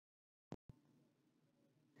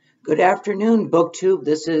Good afternoon, BookTube.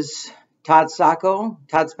 This is Todd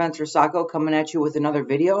Spencer Sacco, coming at you with another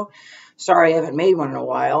video. Sorry I haven't made one in a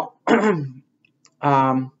while.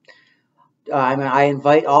 I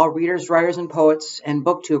invite all readers, writers, and poets and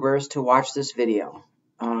BookTubers to watch this video.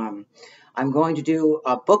 I'm going to do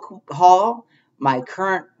a book haul,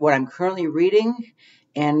 what I'm currently reading,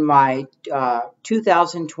 and my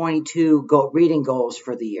 2022 reading goals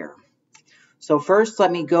for the year. So first,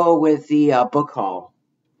 let me go with the book haul.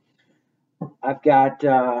 I've got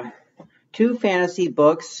 2 fantasy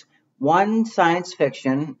books, 1 science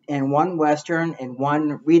fiction, and 1 Western, and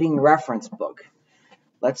 1 reading reference book.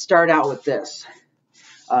 Let's start out with this.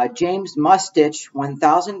 James Mustich,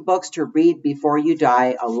 1,000 Books to Read Before You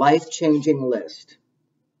Die, A Life-Changing List.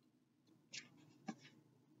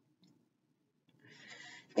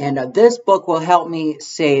 And this book will help me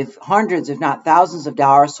save hundreds, if not thousands of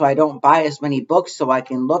dollars, so I don't buy as many books, so I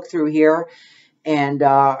can look through here and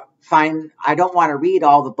I don't want to read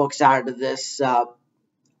all the books out of this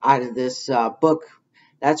book,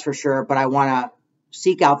 that's for sure, but I want to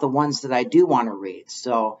seek out the ones that I do want to read.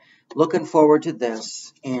 So looking forward to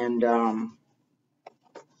this. And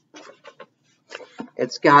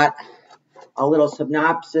it's got a little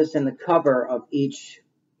synopsis in the cover of each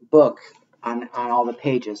book on all the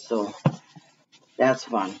pages, so that's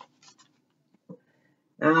fun.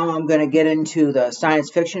 Now I'm going to get into the science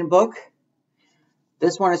fiction book.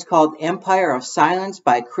 This one is called Empire of Silence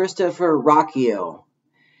by Christpher Ruocchio,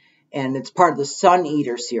 and it's part of the Sun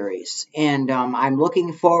Eater series. And I'm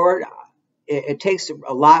looking forward. It takes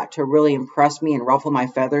a lot to really impress me and ruffle my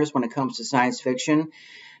feathers when it comes to science fiction.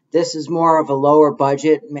 This is more of a lower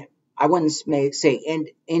budget. I wouldn't say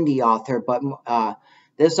indie author, but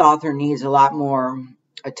this author needs a lot more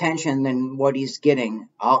attention than what he's getting.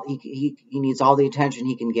 He needs all the attention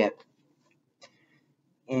he can get.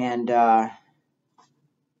 And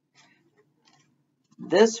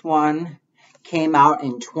this one came out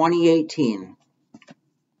in 2018.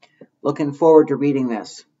 Looking forward to reading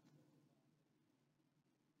this.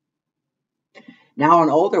 Now an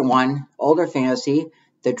older fantasy,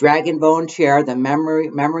 The Dragonbone Chair, the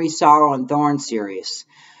Memory, Sorrow, and Thorn series.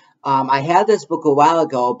 I had this book a while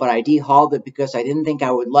ago, but I dehauled it because I didn't think I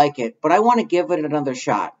would like it, but I want to give it another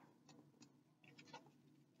shot.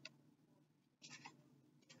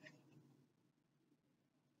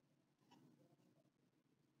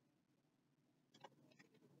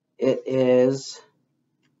 It is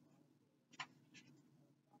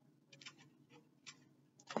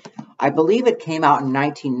I believe it came out in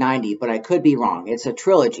 1990, but I could be wrong. It's a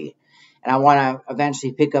trilogy, and I want to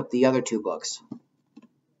eventually pick up the other 2 books.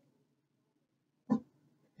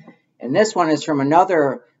 And this one is from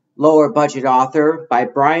another lower budget author by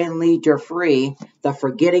Brian Lee Durfee, The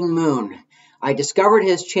Forgetting Moon. I discovered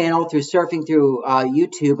his channel through surfing through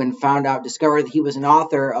YouTube and discovered that he was an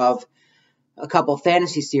author of a couple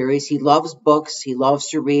fantasy series. He loves books, he loves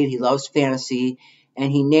to read, he loves fantasy,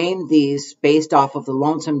 and he named these based off of the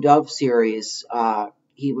Lonesome Dove series.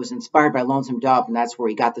 He was inspired by Lonesome Dove, and that's where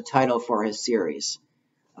he got the title for his series.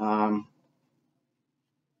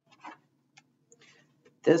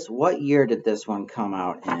 What year did this one come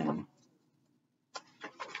out in?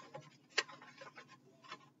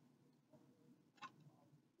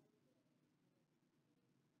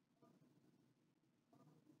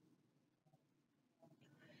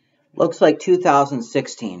 Looks like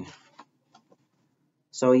 2016.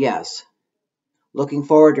 So yes, looking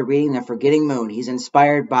forward to reading The Forgetting Moon. He's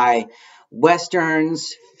inspired by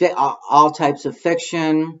westerns, all types of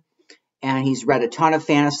fiction, and he's read a ton of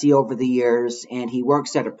fantasy over the years, and he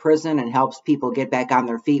works at a prison and helps people get back on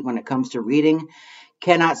their feet when it comes to reading.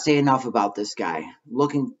 Cannot say enough about this guy.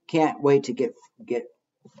 Can't wait to get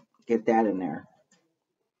that in there.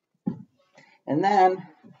 And then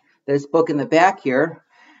this book in the back here.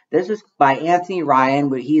 This is by Anthony Ryan,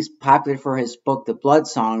 but he's popular for his book, The Blood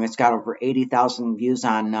Song. It's got over 80,000 views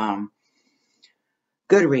on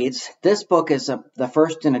Goodreads. This book is the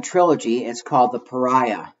first in a trilogy. It's called The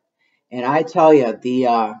Pariah. And I tell you,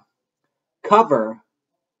 the cover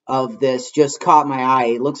of this just caught my eye.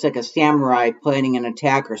 It looks like a samurai planning an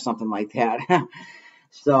attack or something like that.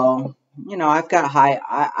 So, you know, I've got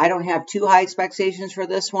I don't have too high expectations for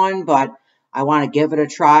this one, but I want to give it a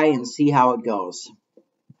try and see how it goes.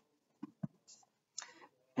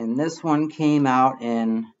 And this one came out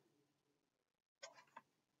in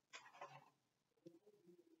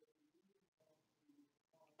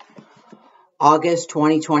August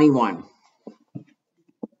 2021.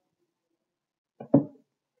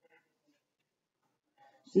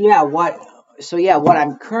 What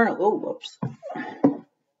I'm currently,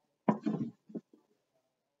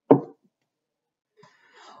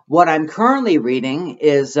 What I'm currently reading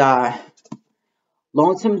is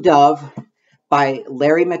Lonesome Dove by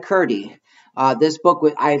Larry McMurtry. This book,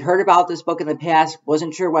 I had heard about this book in the past,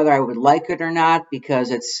 wasn't sure whether I would like it or not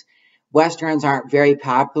because Westerns aren't very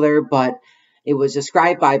popular, but it was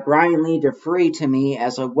described by Brian Lee Durfee to me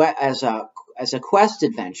as a quest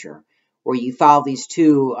adventure where you follow these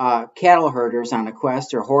two cattle herders on a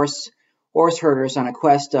quest, or horse herders on a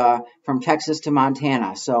quest from Texas to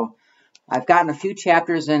Montana. So I've gotten a few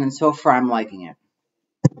chapters in, and so far I'm liking it.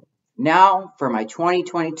 Now for my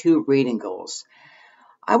 2022 reading goals.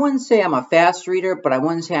 I wouldn't say I'm a fast reader, but I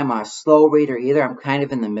wouldn't say I'm a slow reader either. I'm kind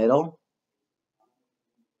of in the middle.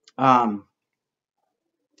 My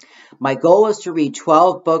goal is to read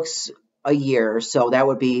 12 books a year, so that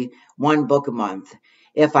would be 1 book a month.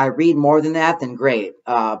 If I read more than that, then great.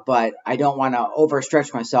 But I don't want to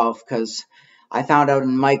overstretch myself because I found out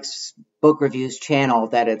in Mike's book reviews channel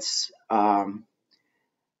that it's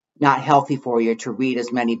not healthy for you to read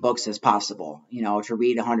as many books as possible. You know, to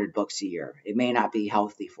read 100 books a year. It may not be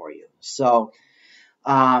healthy for you. So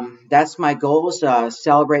that's my goals.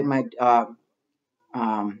 Celebrate my,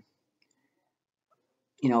 follow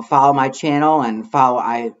my channel and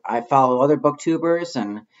I follow other booktubers,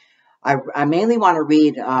 and I mainly want to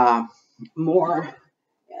read more,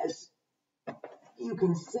 as you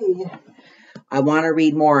can see. I want to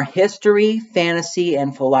read more history, fantasy,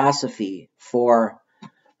 and philosophy for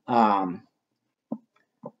the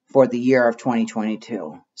year of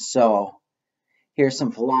 2022. So here's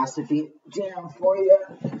some philosophy jam for you.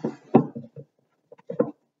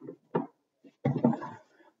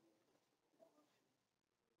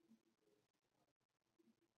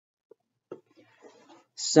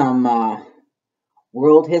 Some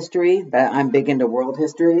world history. That I'm big into world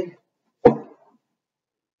history.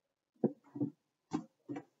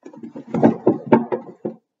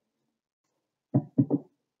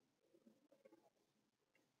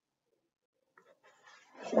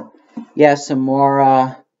 Yeah, some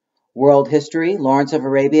more world history. Lawrence of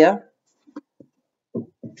Arabia.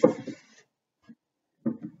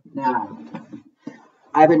 Now,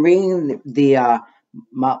 I've been reading the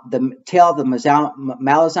Tale of the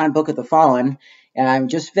Malazan Book of the Fallen, and I've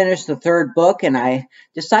just finished the 3rd book, and I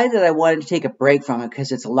decided that I wanted to take a break from it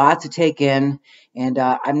because it's a lot to take in, and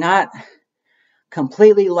I'm not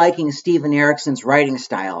completely liking Stephen Erickson's writing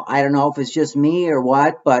style. I don't know if it's just me or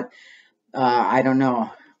what, but I don't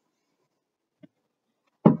know.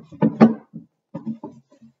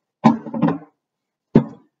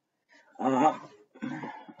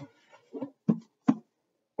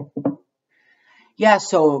 Yeah,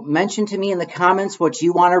 so mention to me in the comments what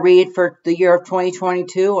you want to read for the year of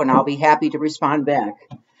 2022, and I'll be happy to respond back.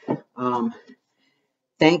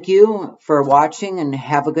 Thank you for watching, and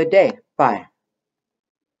have a good day. Bye.